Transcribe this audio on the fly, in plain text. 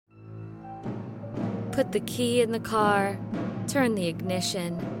Put the key in the car, turn the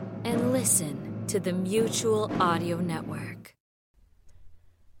ignition, and listen to the Mutual Audio Network.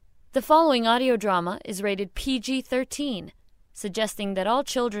 The following audio drama is rated PG-13, suggesting that all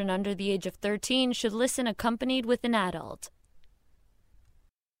children under the age of 13 should listen accompanied with an adult.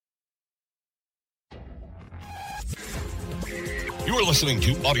 You are listening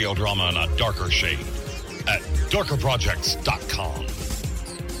to audio drama in a darker shade at darkerprojects.com.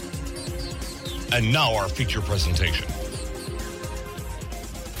 And now our feature presentation.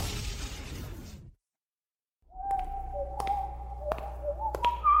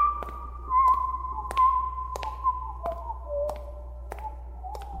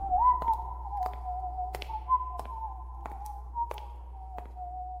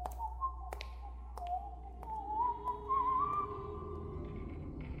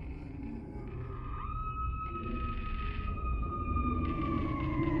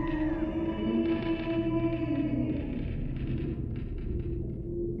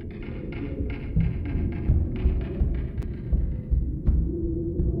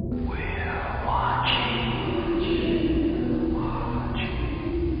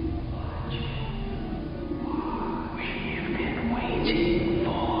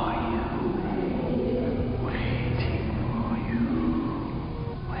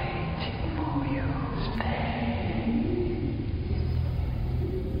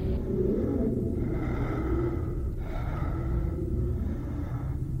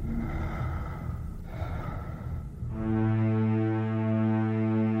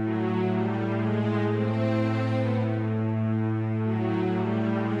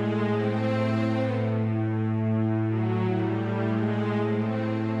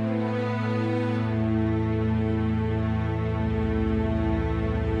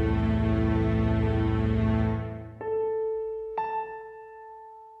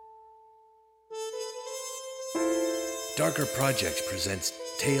 Darker Projects presents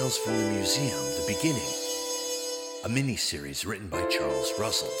Tales from the Museum, The Beginning, a mini-series written by Charles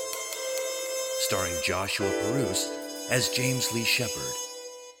Russell, starring Joshua Perouse as James Lee Shepard.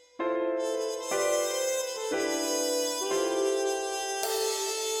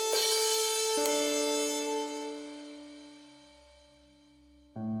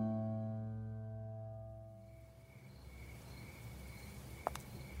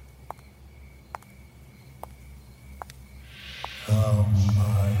 Come,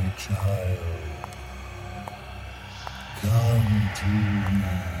 my child, come to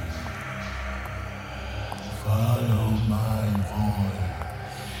me. Follow my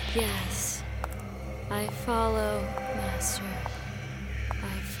voice. Yes, I follow, Master.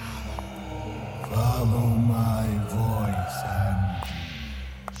 I follow. Follow my voice, Angie.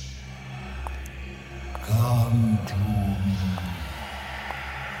 Come to me.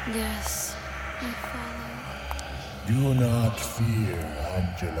 Yes, I follow. Do not fear,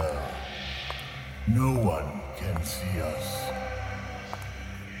 Angela. No one can see us.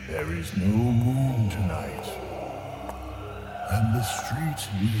 There is no moon tonight, and the street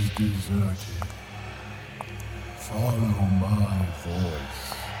is deserted. Follow my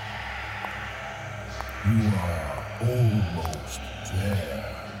voice. You are almost there.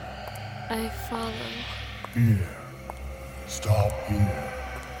 I follow. Here. Stop here.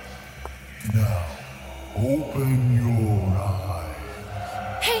 Now, open your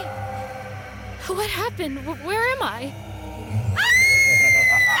eyes. Hey! What happened? Where am I?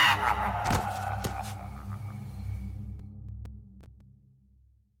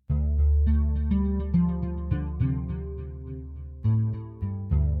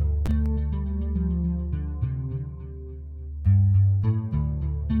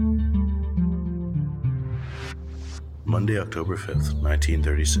 Monday, October 5th,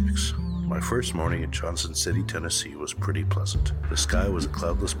 1936. My first morning in Johnson City, Tennessee was pretty pleasant. The sky was a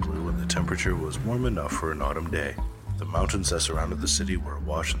cloudless blue and the temperature was warm enough for an autumn day. The mountains that surrounded the city were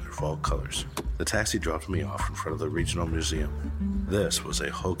awash in their fall colors. The taxi dropped me off in front of the Regional Museum. This was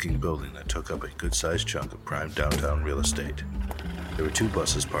a hulking building that took up a good-sized chunk of prime downtown real estate. There were two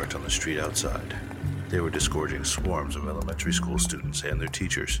buses parked on the street outside. They were disgorging swarms of elementary school students and their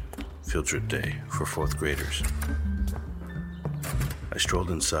teachers. Field trip day for fourth graders. I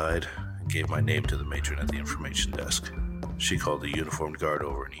strolled inside and gave my name to the matron at the information desk. She called the uniformed guard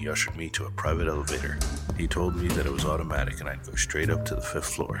over and he ushered me to a private elevator. He told me that it was automatic and I'd go straight up to the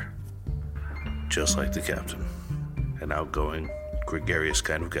 5th floor. Just like the captain. An outgoing, gregarious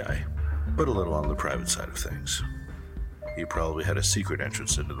kind of guy, but a little on the private side of things. He probably had a secret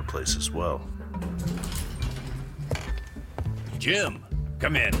entrance into the place as well. Jim,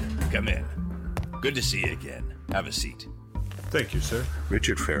 come in. Good to see you again. Have a seat. Thank you, sir.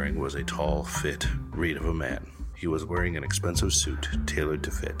 Richard Faring was a tall, fit reed of a man. He was wearing an expensive suit tailored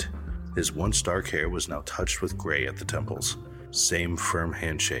to fit. His once dark hair was now touched with gray at the temples. Same firm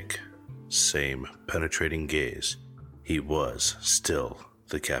handshake. Same penetrating gaze. He was still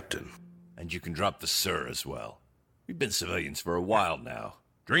the captain. And you can drop the sir as well. We've been civilians for a while now.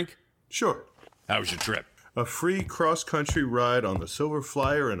 Drink? Sure. How was your trip? A free cross-country ride on the Silver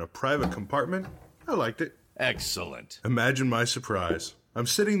Flyer in a private compartment? I liked it. Excellent. Imagine my surprise. I'm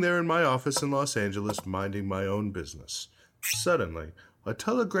sitting there in my office in Los Angeles minding my own business. Suddenly, a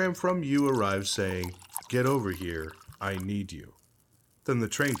telegram from you arrives saying, "Get over here, I need you." Then the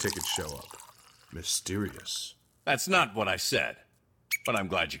train tickets show up. Mysterious. That's not what I said, but I'm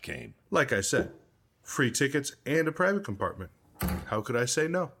glad you came. Like I said, free tickets and a private compartment. How could I say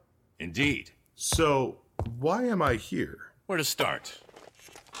no? Indeed. So, why am I here? Where to start?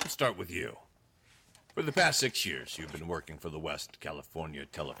 Let's start with you. For the past 6 years, you've been working for the West California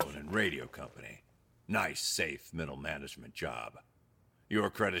Telephone and Radio Company. Nice, safe, middle management job. You're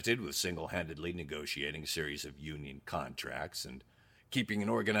credited with single-handedly negotiating a series of union contracts and keeping an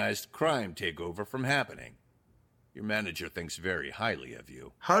organized crime takeover from happening. Your manager thinks very highly of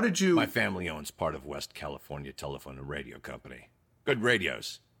you. How did you... My family owns part of West California Telephone and Radio Company. Good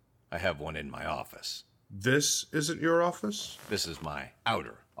radios. I have one in my office. This isn't your office? This is my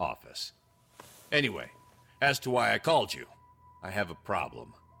outer office. Anyway, as to why I called you, I have a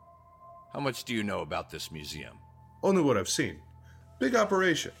problem. How much do you know about this museum? Only what I've seen. Big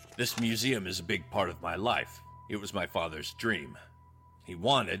operation. This museum is a big part of my life. It was my father's dream. He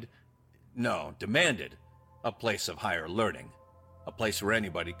demanded a place of higher learning. A place where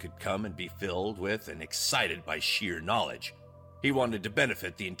anybody could come and be filled with and excited by sheer knowledge. He wanted to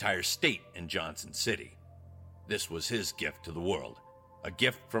benefit the entire state in Johnson City. This was his gift to the world. A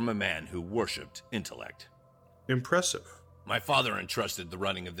gift from a man who worshipped intellect. Impressive. My father entrusted the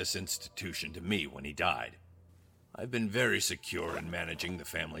running of this institution to me when he died. I've been very secure in managing the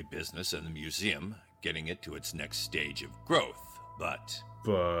family business and the museum, getting it to its next stage of growth, But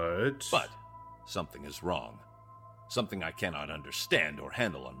something is wrong. Something I cannot understand or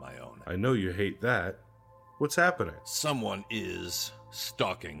handle on my own. I know you hate that. What's happening? Someone is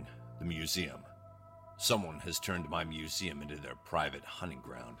stalking the museum. Someone has turned my museum into their private hunting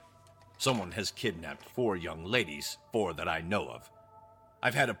ground. Someone has kidnapped 4 young ladies, 4 that I know of.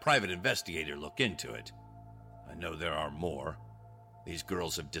 I've had a private investigator look into it. I know there are more. These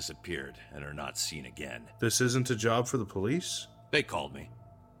girls have disappeared and are not seen again. This isn't a job for the police? They called me.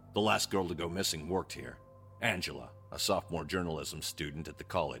 The last girl to go missing worked here. Angela, a sophomore journalism student at the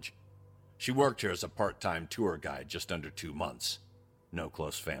college. She worked here as a part-time tour guide just under 2 months. No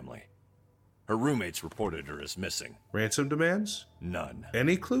close family. Her roommates reported her as missing. Ransom demands? None.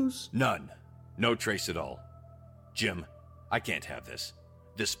 Any clues? None. No trace at all. Jim, I can't have this.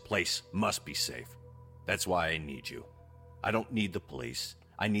 This place must be safe. That's why I need you. I don't need the police.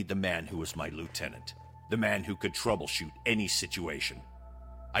 I need the man who was my lieutenant. The man who could troubleshoot any situation.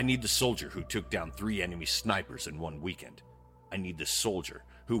 I need the soldier who took down 3 enemy snipers in 1 weekend. I need the soldier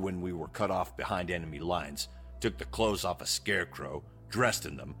who, when we were cut off behind enemy lines, took the clothes off a scarecrow, dressed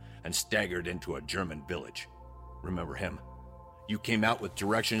in them, and staggered into a German village. Remember him? You came out with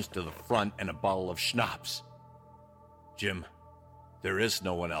directions to the front and a bottle of schnapps. Jim, there is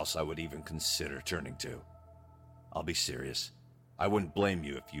no one else I would even consider turning to. I'll be serious. I wouldn't blame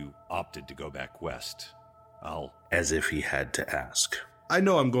you if you opted to go back west. As if he had to ask. I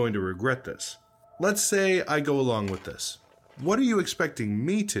know I'm going to regret this. Let's say I go along with this. What are you expecting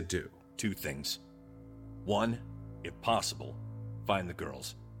me to do? 2 things. 1, if possible, find the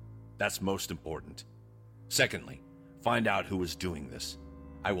girls. That's most important. Secondly, find out who is doing this.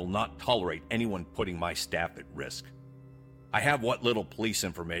 I will not tolerate anyone putting my staff at risk. I have what little police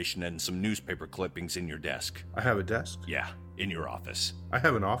information and some newspaper clippings in your desk. I have a desk? Yeah, in your office. I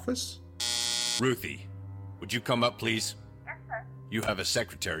have an office? Ruthie, would you come up, please? Yes, sir. You have a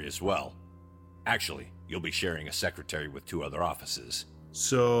secretary as well. Actually, you'll be sharing a secretary with 2 other offices.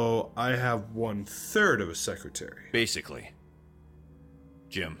 So, I have 1/3 of a secretary. Basically.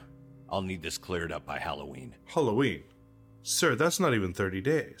 Jim, I'll need this cleared up by Halloween. Halloween? Sir, that's not even 30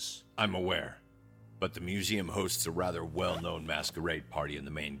 days. I'm aware, but the museum hosts a rather well-known masquerade party in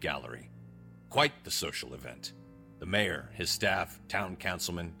the main gallery. Quite the social event. The mayor, his staff, town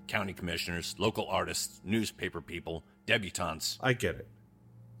councilmen, county commissioners, local artists, newspaper people, debutantes. I get it.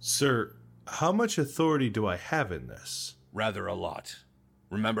 Sir, how much authority do I have in this? Rather a lot.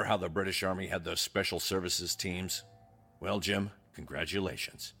 Remember how the British Army had those special services teams? Well, Jim,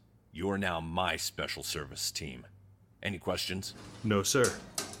 congratulations. You are now my special service team. Any questions? No, sir.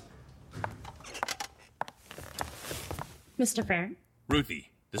 Mr. Farron? Ruthie,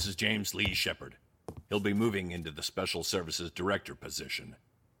 this is James Lee Shepard. He'll be moving into the Special Services Director position.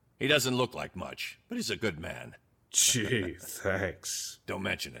 He doesn't look like much, but he's a good man. Gee, thanks. Don't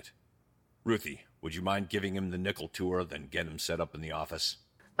mention it. Ruthie, would you mind giving him the nickel tour, then get him set up in the office?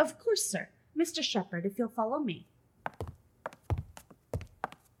 Of course, sir. Mr. Shepard, if you'll follow me.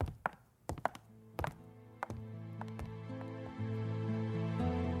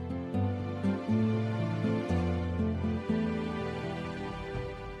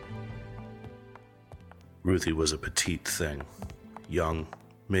 Ruthie was a petite thing. Young,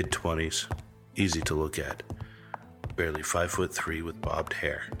 mid-20s, easy to look at. Barely 5'3" with bobbed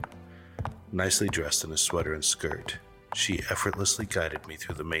hair. Nicely dressed in a sweater and skirt, she effortlessly guided me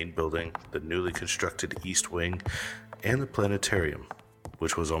through the main building, the newly constructed East Wing, and the planetarium,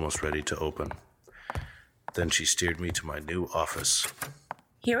 which was almost ready to open. Then she steered me to my new office.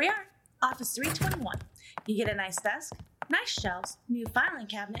 Here we are, Office 321. You get a nice desk, nice shelves, new filing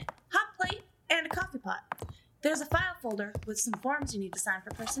cabinet, hot plate, and a coffee pot. There's a file folder with some forms you need to sign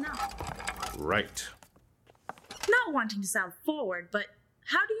for personnel. Right. Not wanting to sound forward, but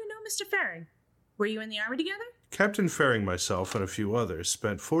how do you know Mr. Faring? Were you in the Army together? Captain Faring, myself, and a few others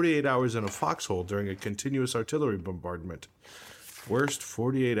spent 48 hours in a foxhole during a continuous artillery bombardment. Worst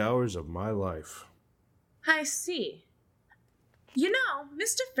 48 hours of my life. I see. You know,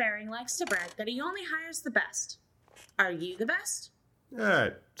 Mr. Faring likes to brag that he only hires the best. Are you the best?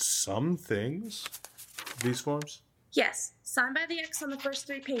 At some things. These forms? Yes. Sign by the X on the first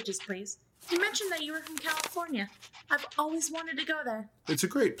 3 pages, please. You mentioned that you were from California. I've always wanted to go there. It's a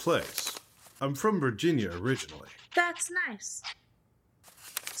great place. I'm from Virginia originally. That's nice.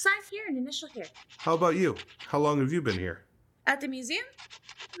 Sign here and initial here. How about you? How long have you been here? At the museum?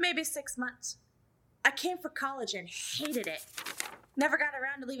 Maybe 6 months. I came for college and hated it. Never got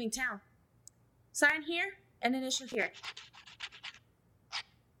around to leaving town. Sign here and initial here.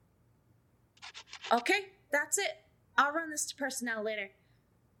 Okay, that's it. I'll run this to personnel later.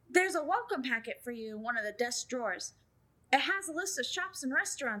 There's a welcome packet for you in one of the desk drawers. It has a list of shops and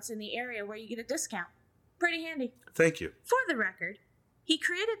restaurants in the area where you get a discount. Pretty handy. Thank you. For the record, he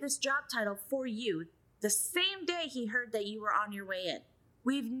created this job title for you the same day he heard that you were on your way in.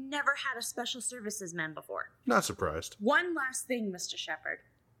 We've never had a special services man before. Not surprised. One last thing, Mr. Shepard.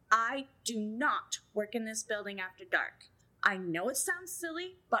 I do not work in this building after dark. I know it sounds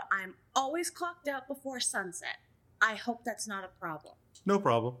silly, but I'm always clocked out before sunset. I hope that's not a problem. No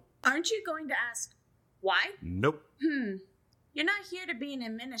problem. Aren't you going to ask why? Nope. You're not here to be an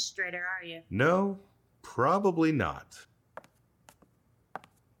administrator, are you? No, probably not.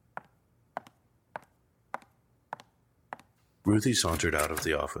 Ruthie sauntered out of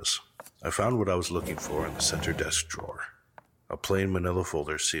the office. I found what I was looking for in the center desk drawer. A plain manila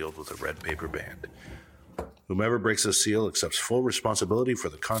folder sealed with a red paper band. Whomever breaks this seal accepts full responsibility for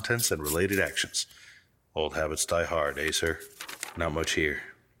the contents and related actions. Old habits die hard, eh, sir? Not much here.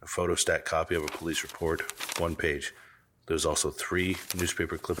 A photostat copy of a police report, 1 page. There's also 3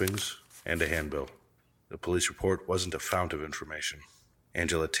 newspaper clippings and a handbill. The police report wasn't a fount of information.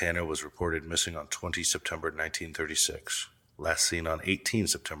 Angela Tanner was reported missing on 20 September 1936. Last seen on 18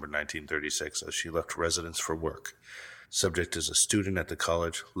 September 1936 as she left residence for work. Subject is a student at the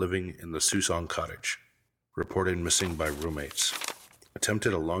college living in the Susong Cottage. Reported missing by roommates.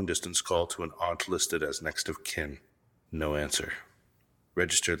 Attempted a long-distance call to an aunt listed as next of kin. No answer.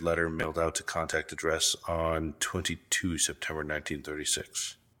 Registered letter mailed out to contact address on 22 September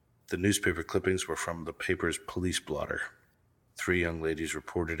 1936. The newspaper clippings were from the paper's police blotter. 3 young ladies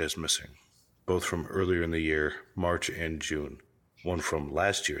reported as missing, both from earlier in the year, March and June. One from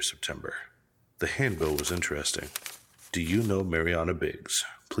last year, September. The handbill was interesting. Do you know Mariana Biggs?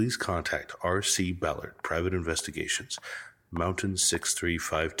 Please contact R.C. Ballard, Private Investigations, Mountain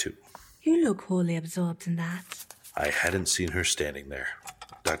 6352. You look wholly absorbed in that. I hadn't seen her standing there.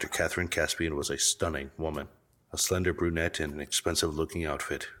 Dr. Catherine Caspian was a stunning woman, a slender brunette in an expensive-looking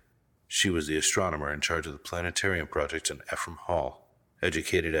outfit. She was the astronomer in charge of the planetarium project in Ephraim Hall,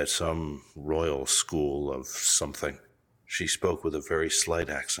 educated at some royal school of something. She spoke with a very slight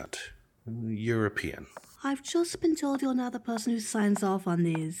accent. European. I've just been told you're now the person who signs off on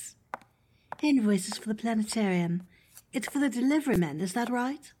these invoices for the planetarium. It's for the delivery men, is that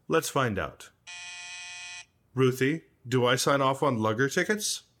right? Let's find out. Ruthie, do I sign off on lugger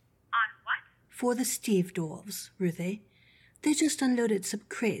tickets? On what? For the Steve Dwarves, Ruthie. They just unloaded some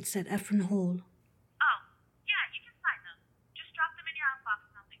crates at Ephraim Hall. Oh, yeah, you can sign them. Just drop them in your outbox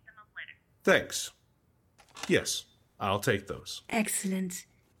and I'll pick them up later. Thanks. Yes, I'll take those. Excellent.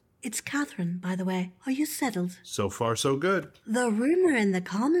 It's Catherine, by the way. Are you settled? So far, so good. The rumor in the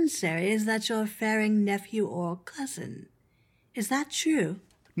commissary is that you're a Faring nephew or cousin. Is that true?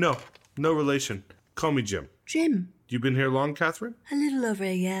 No relation. Call me Jim. Jim? You been here long, Catherine? A little over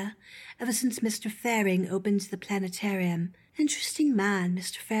a year. Ever since Mr. Faring opened the planetarium. Interesting man,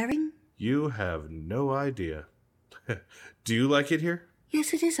 Mr. Faring. You have no idea. Do you like it here?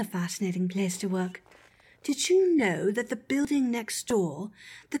 Yes, it is a fascinating place to work. Did you know that the building next door,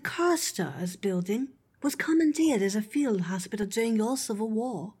 the Carstairs building, was commandeered as a field hospital during your Civil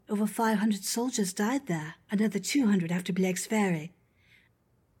War? Over 500 soldiers died there, another 200 after Blake's Ferry.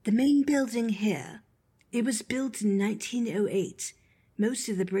 The main building here, it was built in 1908. Most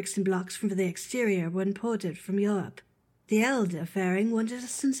of the bricks and blocks from the exterior were imported from Europe. The elder Faring wanted a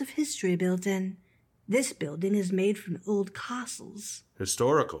sense of history built in. This building is made from old castles.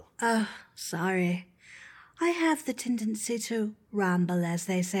 Historical. Oh, sorry. I have the tendency to ramble, as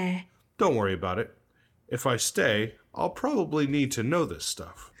they say. Don't worry about it. If I stay, I'll probably need to know this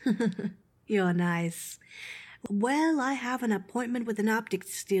stuff. You're nice. Well, I have an appointment with an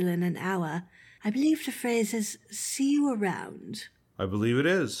optics dealer in an hour. I believe the phrase is, see you around. I believe it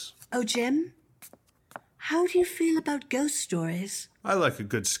is. Oh, Jim? How do you feel about ghost stories? I like a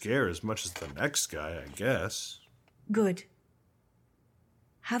good scare as much as the next guy, I guess. Good.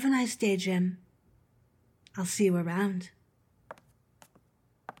 Have a nice day, Jim. I'll see you around.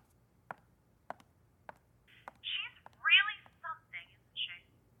 She's really something, isn't she?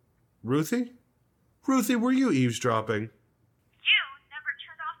 Ruthie? Ruthie, were you eavesdropping? You never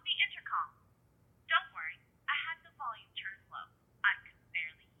turned off the intercom. Don't worry, I had the volume turned low. I could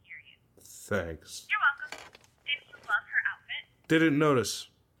barely hear you. Thanks. You're welcome. Didn't you love her outfit? Didn't notice.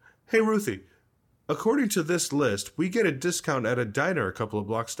 Hey, Ruthie. According to this list, we get a discount at a diner a couple of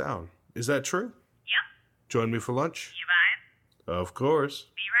blocks down. Is that true? Yep. Join me for lunch? You buying? Of course.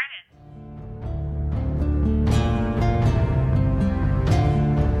 Be right in.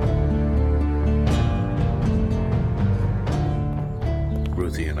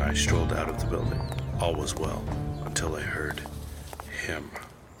 Ruthie and I strolled out of the building. All was well, until I heard him.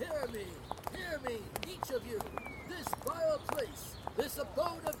 Hear me, each of you. This vile place, this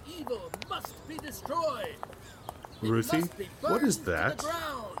abode of evil must be destroyed. Ruthie, what is that?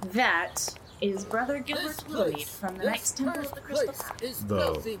 That is Brother Gilbert Floyd from the Knights Temple of the Crystal Path.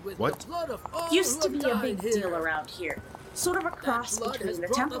 The what? Used to be a big deal around here. Sort of a cross between the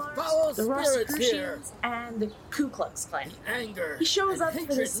Templars, the Rosicrucians, and the Ku Klux Klan. He shows up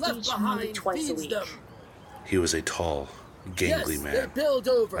for this speech maybe twice a week. He was a tall, gangly man.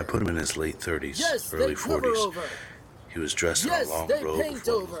 I put him in his late 30s, early 40s. He was dressed in a long robe with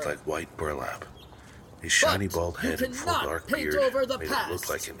what looked like white burlap. His shiny bald head and full dark beard made him look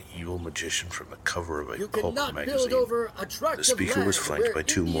like an evil magician from the cover of a pulp magazine. The speaker was flanked by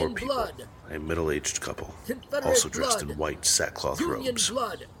two more people, a middle-aged couple, also dressed in white sackcloth robes.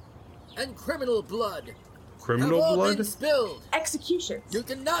 Blood and criminal blood. Criminal blood? Executions. You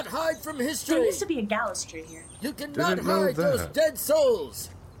cannot hide from history. There used to be a gallows tree here. You cannot hide those dead souls.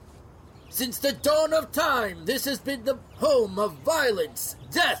 Since the dawn of time, this has been the home of violence,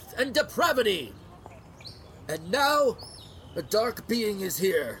 death, and depravity. And now, a dark being is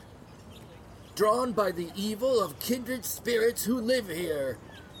here, drawn by the evil of kindred spirits who live here.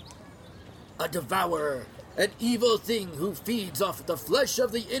 A devourer, an evil thing who feeds off the flesh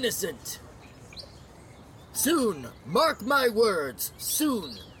of the innocent. Soon, mark my words,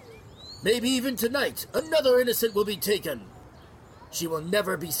 soon, maybe even tonight, another innocent will be taken. She will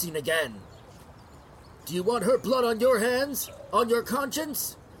never be seen again. Do you want her blood on your hands? On your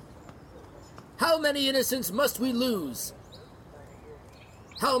conscience? How many innocents must we lose?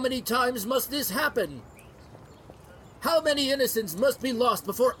 How many times must this happen? How many innocents must be lost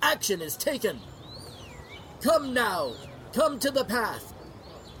before action is taken? Come now, come to the path.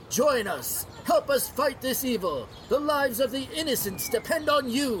 Join us, help us fight this evil. The lives of the innocents depend on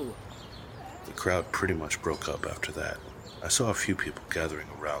you. The crowd pretty much broke up after that. I saw a few people gathering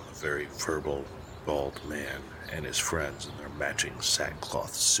around the very verbal, bald man and his friends in their matching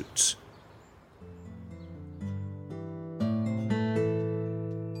sackcloth suits.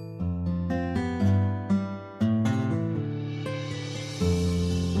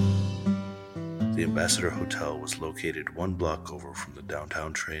 The Ambassador Hotel was located 1 block over from the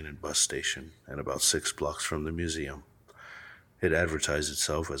downtown train and bus station and about 6 blocks from the museum. It advertised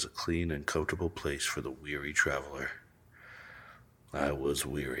itself as a clean and comfortable place for the weary traveler. I was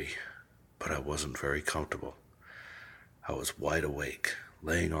weary, but I wasn't very comfortable. I was wide awake,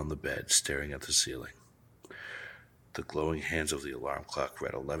 laying on the bed, staring at the ceiling. The glowing hands of the alarm clock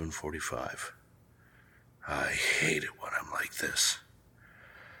read 11:45. I hate it when I'm like this.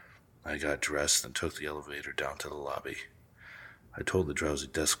 I got dressed and took the elevator down to the lobby. I told the drowsy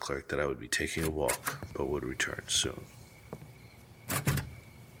desk clerk that I would be taking a walk, but would return soon.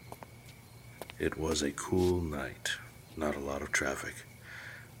 It was a cool night. Not a lot of traffic.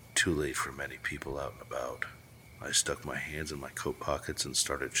 Too late for many people out and about. I stuck my hands in my coat pockets and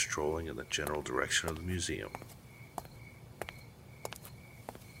started strolling in the general direction of the museum.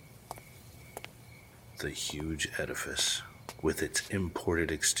 The huge edifice, with its imported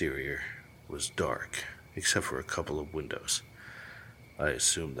exterior, was dark, except for a couple of windows. I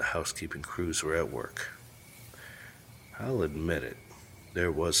assumed the housekeeping crews were at work. I'll admit it,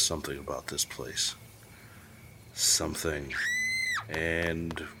 there was something about this place. Something,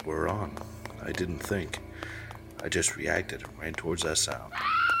 and we're on. I didn't think. I just reacted and ran towards that sound.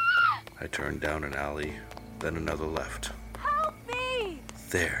 I turned down an alley, then another left. Help me!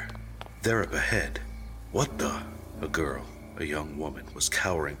 There up ahead. What the? A girl, a young woman, was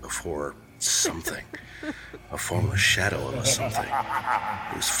cowering before something. A formless shadow of a something.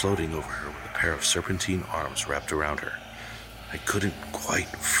 It was floating over her with a pair of serpentine arms wrapped around her. I couldn't quite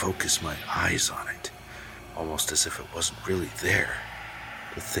focus my eyes on it, almost as if it wasn't really there.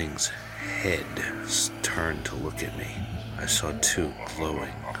 The thing's head turned to look at me. I saw two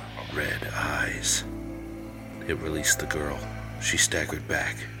glowing red eyes. It released the girl. She staggered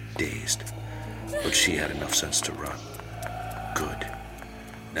back, dazed, but she had enough sense to run. Good.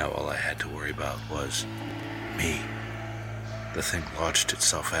 Now all I had to worry about was me. The thing launched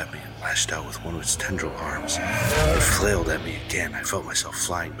itself at me and lashed out with one of its tendril arms. It flailed at me again. I felt myself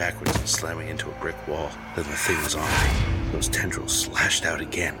flying backwards and slamming into a brick wall. Then the thing was on me. Those tendrils slashed out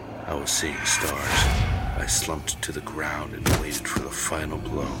again. I was seeing stars. I slumped to the ground and waited for the final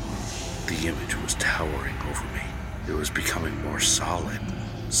blow. The image was towering over me. It was becoming more solid.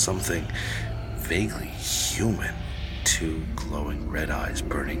 Something vaguely human. Two glowing red eyes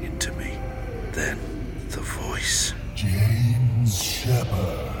burning into me. Then the voice. James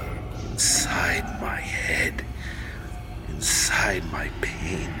Shepard. Inside my head. Inside my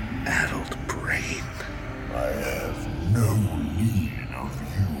pain-addled brain. I have no need of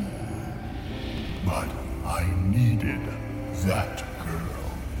you. But I needed that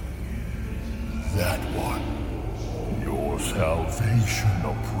girl. That one. Your salvation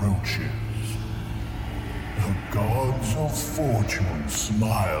approaches. The gods of fortune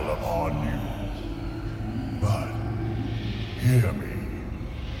smile upon you. But hear me,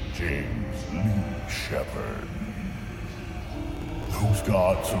 James Lee Shepard. Those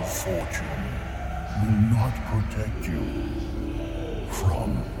gods of fortune will not protect you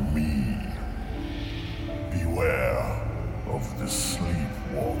from me. Beware of the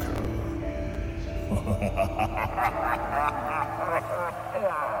sleepwalker.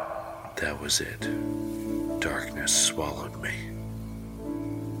 That was it. Darkness swallowed me.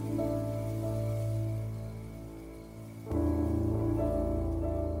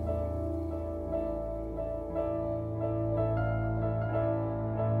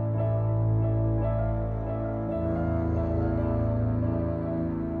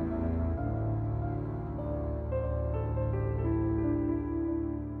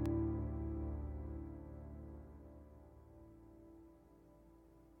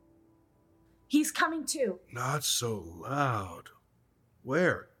 He's coming too. Not so loud.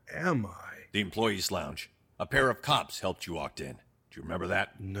 Where am I? The employees' lounge. A pair of cops helped you walk in. Do you remember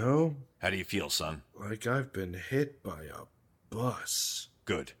that? No. How do you feel, son? Like I've been hit by a bus.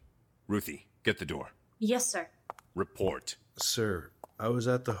 Good. Ruthie, get the door. Yes, sir. Report. Sir, I was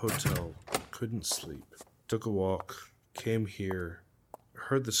at the hotel. Couldn't sleep. Took a walk. Came here.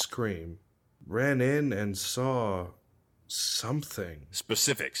 Heard the scream. Ran in and saw something.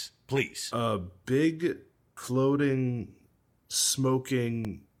 Specifics, please. A big, floating,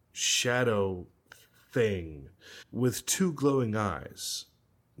 smoking shadow thing with two glowing eyes.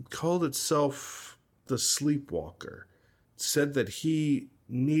 It called itself the Sleepwalker. Said that he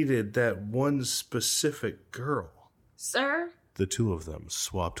needed that one specific girl. Sir? The two of them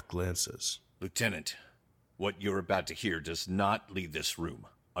swapped glances. Lieutenant, what you're about to hear does not leave this room.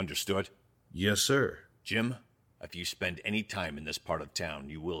 Understood? Yes, sir. Jim, if you spend any time in this part of town,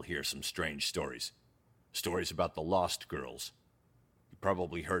 you will hear some strange stories. Stories about the lost girls. You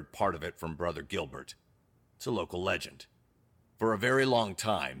probably heard part of it from Brother Gilbert. It's a local legend. For a very long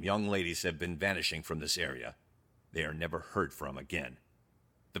time, young ladies have been vanishing from this area. They are never heard from again.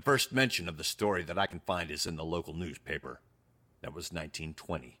 The first mention of the story that I can find is in the local newspaper. That was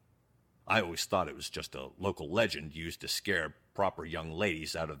 1920. I always thought it was just a local legend used to scare proper young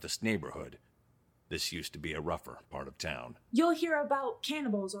ladies out of this neighborhood. This used to be a rougher part of town. You'll hear about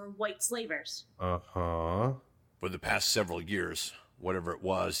cannibals or white slavers. Uh-huh. For the past several years, whatever it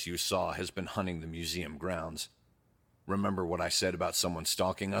was you saw has been hunting the museum grounds. Remember what I said about someone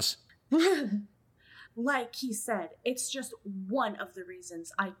stalking us? Like he said, it's just one of the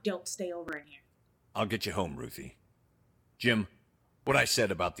reasons I don't stay over in here. I'll get you home, Ruthie. Jim, what I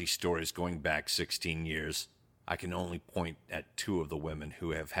said about these stories going back 16 years, I can only point at 2 of the women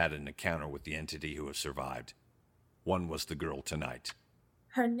who have had an encounter with the entity who have survived. One was the girl tonight.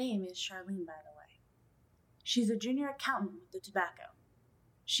 Her name is Charlene, by the way. She's a junior accountant with the tobacco.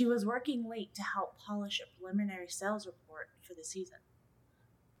 She was working late to help polish a preliminary sales report for the season.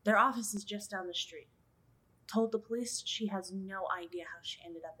 Their office is just down the street. Told the police she has no idea how she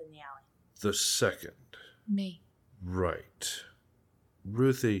ended up in the alley. The second. Me. Right.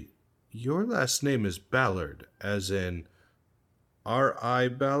 Ruthie, your last name is Ballard, as in R.I.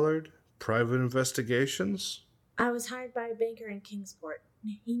 Ballard? Private Investigations? I was hired by a banker in Kingsport.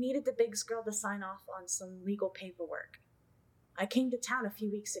 He needed the Biggs girl to sign off on some legal paperwork. I came to town a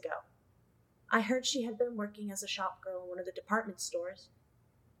few weeks ago. I heard she had been working as a shop girl in one of the department stores.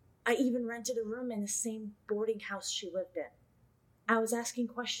 I even rented a room in the same boarding house she lived in. I was asking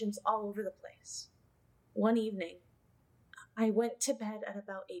questions all over the place. One evening, I went to bed at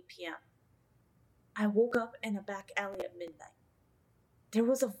about 8 p.m. I woke up in a back alley at midnight. There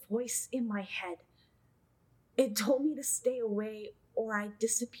was a voice in my head. It told me to stay away or I'd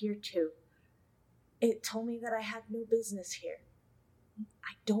disappear too. It told me that I had no business here.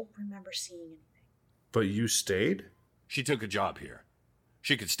 I don't remember seeing anything. But you stayed? She took a job here.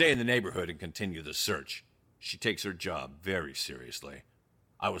 She could stay in the neighborhood and continue the search. She takes her job very seriously.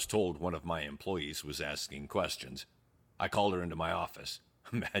 I was told one of my employees was asking questions. I called her into my office.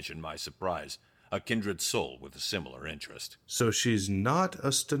 Imagine my surprise. A kindred soul with a similar interest. So she's not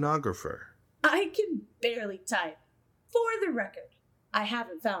a stenographer? I can barely type. For the record, I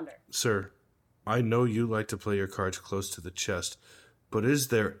haven't found her. Sir, I know you like to play your cards close to the chest, but is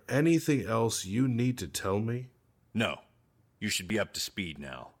there anything else you need to tell me? No. You should be up to speed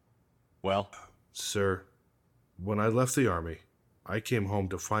now. Well? Sir, when I left the army, I came home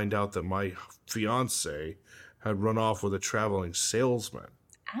to find out that my fiancé had run off with a traveling salesman.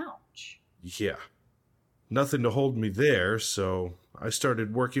 Ouch. Yeah. Nothing to hold me there, so I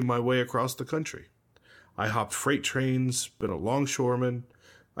started working my way across the country. I hopped freight trains, been a longshoreman.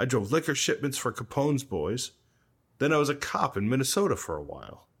 I drove liquor shipments for Capone's boys. Then I was a cop in Minnesota for a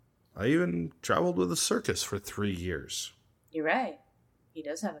while. I even traveled with a circus for 3 years. You're right. He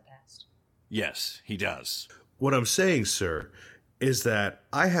does have a past. Yes, he does. What I'm saying, sir, is that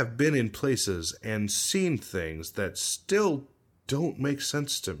I have been in places and seen things that still don't make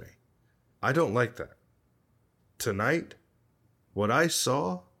sense to me. I don't like that. Tonight, what I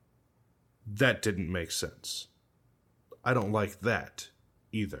saw, that didn't make sense. I don't like that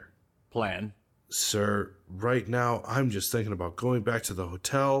either. Plan? Sir, right now I'm just thinking about going back to the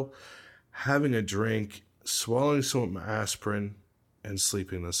hotel, having a drink, swallowing some aspirin, and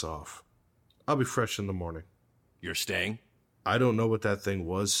sleeping this off. I'll be fresh in the morning. You're staying? I don't know what that thing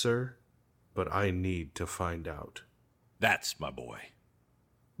was, sir, but I need to find out. That's my boy.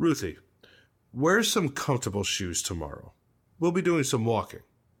 Ruthie, wear some comfortable shoes tomorrow. We'll be doing some walking.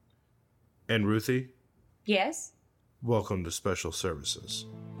 And Ruthie? Yes? Welcome to Special Services.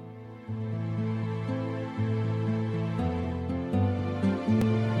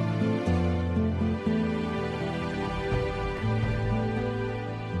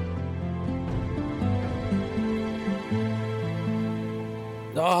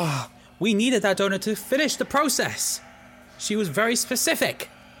 We needed that donor to finish the process. She was very specific.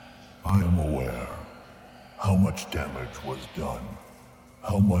 I am aware. How much damage was done?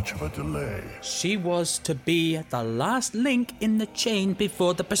 How much of a delay? She was to be the last link in the chain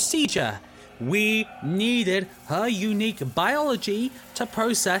before the procedure. We needed her unique biology to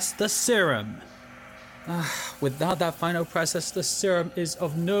process the serum. Without that final process, the serum is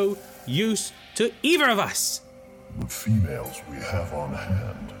of no use to either of us. The females we have on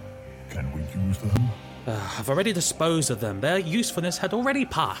hand, can we use them? I've already disposed of them. Their usefulness had already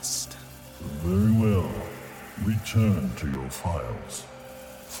passed. Very well. Return to your files.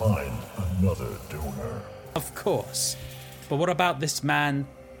 Find another donor. Of course. But what about this man,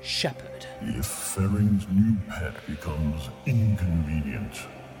 Shepard? If Fering's new pet becomes inconvenient,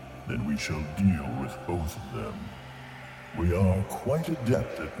 then we shall deal with both of them. We are quite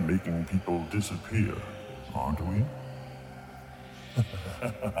adept at making people disappear, aren't we?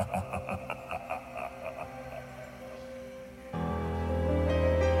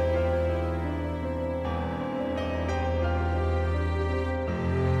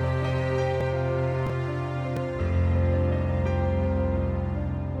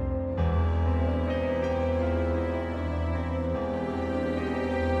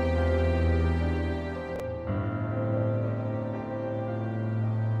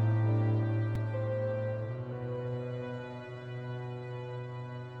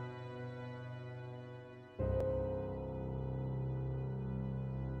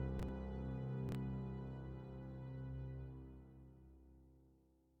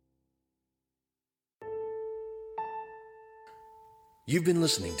 You've been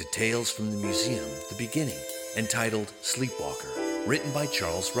listening to Tales from the Museum, The Beginning, entitled Sleepwalker, written by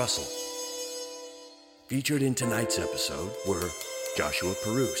Charles Russell. Featured in tonight's episode were Joshua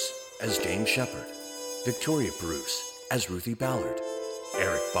Perouse as James Shepard, Victoria Perouse as Ruthie Ballard,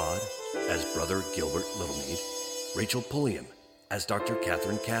 Eric Bod as Brother Gilbert Littlemead, Rachel Pulliam as Dr.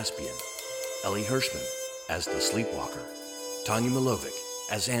 Catherine Caspian, Ellie Hirschman as the Sleepwalker, Tanya Milovic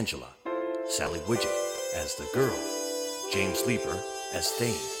as Angela, Sally Widget as the Girl, James Leeper as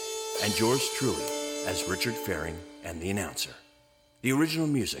Thane, and yours truly as Richard Faring and the announcer. The original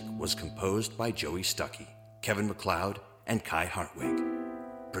music was composed by Joey Stuckey, Kevin MacLeod, and Kai Hartwig.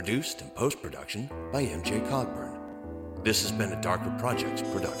 Produced and post-production by MJ Cogburn. This has been a Darker Projects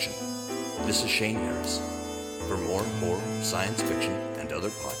production. This is Shane Harris. For more horror, science fiction, and other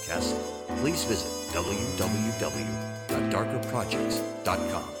podcasts, please visit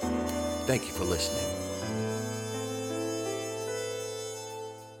www.darkerprojects.com. Thank you for listening.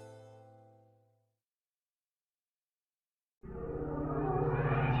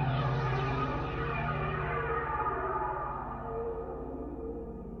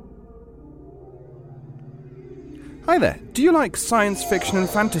 Hi there, do you like science fiction and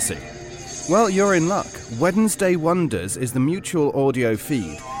fantasy? Well, you're in luck. Wednesday Wonders is the Mutual audio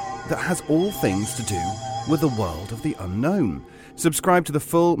feed that has all things to do with the world of the unknown. Subscribe to the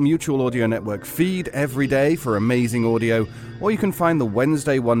full Mutual Audio Network feed every day for amazing audio, or you can find the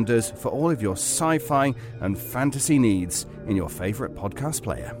Wednesday Wonders for all of your sci-fi and fantasy needs in your favourite podcast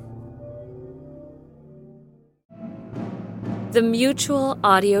player. The Mutual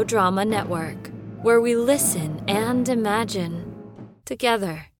Audio Drama Network, where we listen and imagine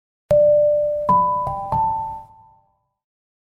together.